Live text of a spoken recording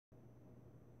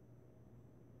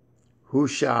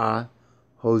Husha,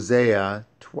 Hosea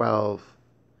 12.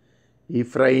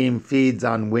 Ephraim feeds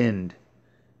on wind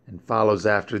and follows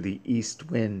after the east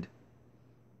wind.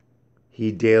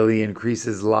 He daily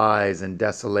increases lies and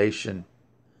desolation,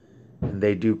 and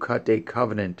they do cut a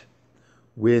covenant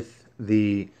with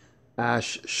the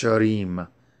Ashsharim,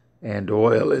 and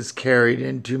oil is carried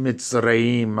into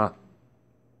Mitzrayim.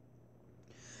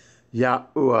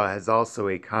 Yahuwah has also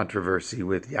a controversy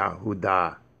with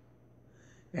Yahudah,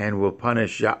 and will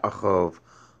punish Yaakov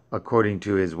according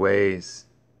to his ways.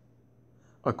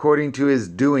 According to his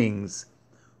doings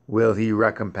will he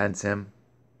recompense him.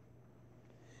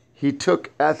 He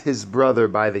took his brother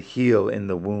by the heel in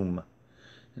the womb,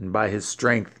 and by his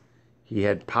strength he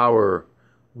had power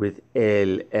with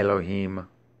El Elohim.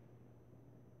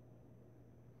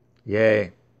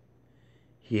 Yea,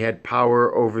 he had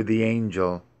power over the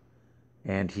angel,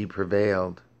 and he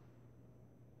prevailed.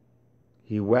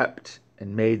 He wept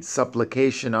and made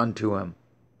supplication unto him.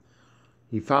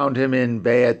 He found him in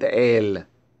Beit El,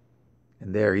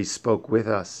 and there he spoke with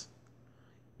us.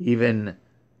 Even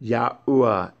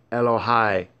Yahuwah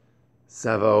Elohai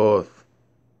Savaoth.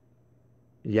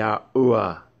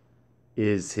 Yahuwah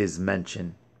is his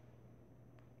mention.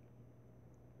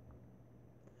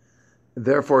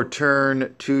 Therefore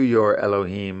turn to your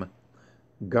Elohim,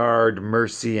 guard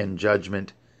mercy and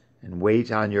judgment, and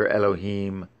wait on your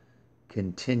Elohim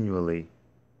continually.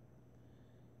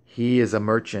 He is a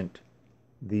merchant.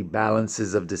 The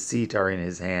balances of deceit are in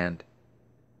his hand.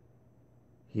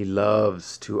 He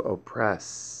loves to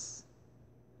oppress.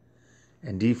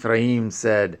 And Ephraim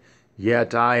said,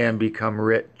 Yet I am become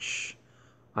rich.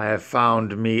 I have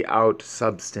found me out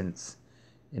substance.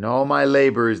 In all my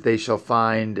labors they shall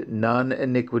find none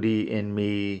iniquity in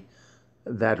me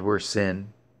that were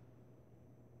sin.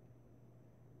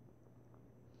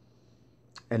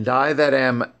 And I that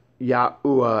am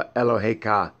Yahuwah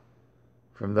Eloheka,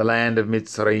 from the land of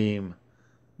Mitzrayim,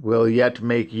 will yet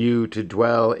make you to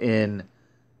dwell in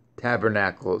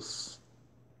tabernacles,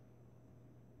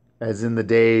 as in the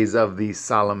days of the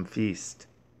solemn feast.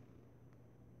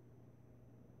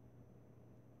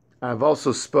 I have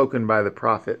also spoken by the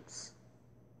prophets,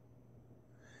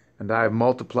 and I have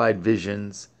multiplied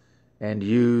visions, and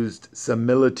used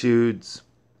similitudes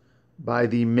by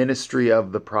the ministry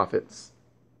of the prophets.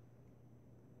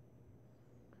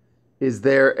 Is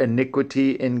there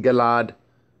iniquity in Gilad?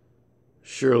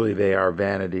 Surely they are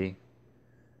vanity.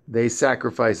 They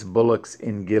sacrifice bullocks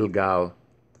in Gilgal.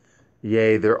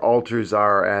 Yea, their altars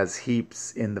are as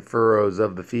heaps in the furrows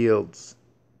of the fields.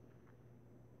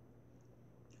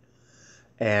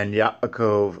 And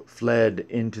Yaakov fled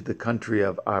into the country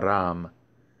of Aram,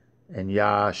 and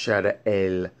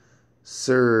Yashadael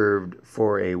served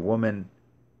for a woman,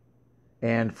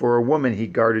 and for a woman he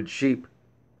guarded sheep.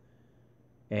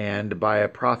 And by a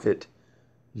prophet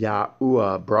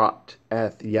Yahuwah brought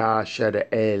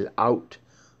Yashadael out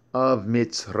of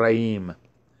Mitzrayim,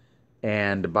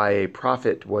 and by a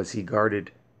prophet was he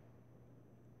guarded.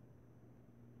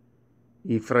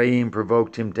 Ephraim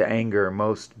provoked him to anger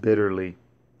most bitterly.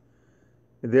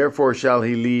 Therefore shall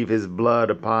he leave his blood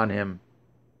upon him,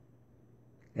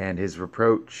 and his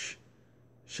reproach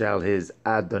shall his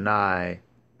Adonai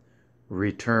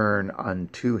return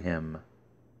unto him.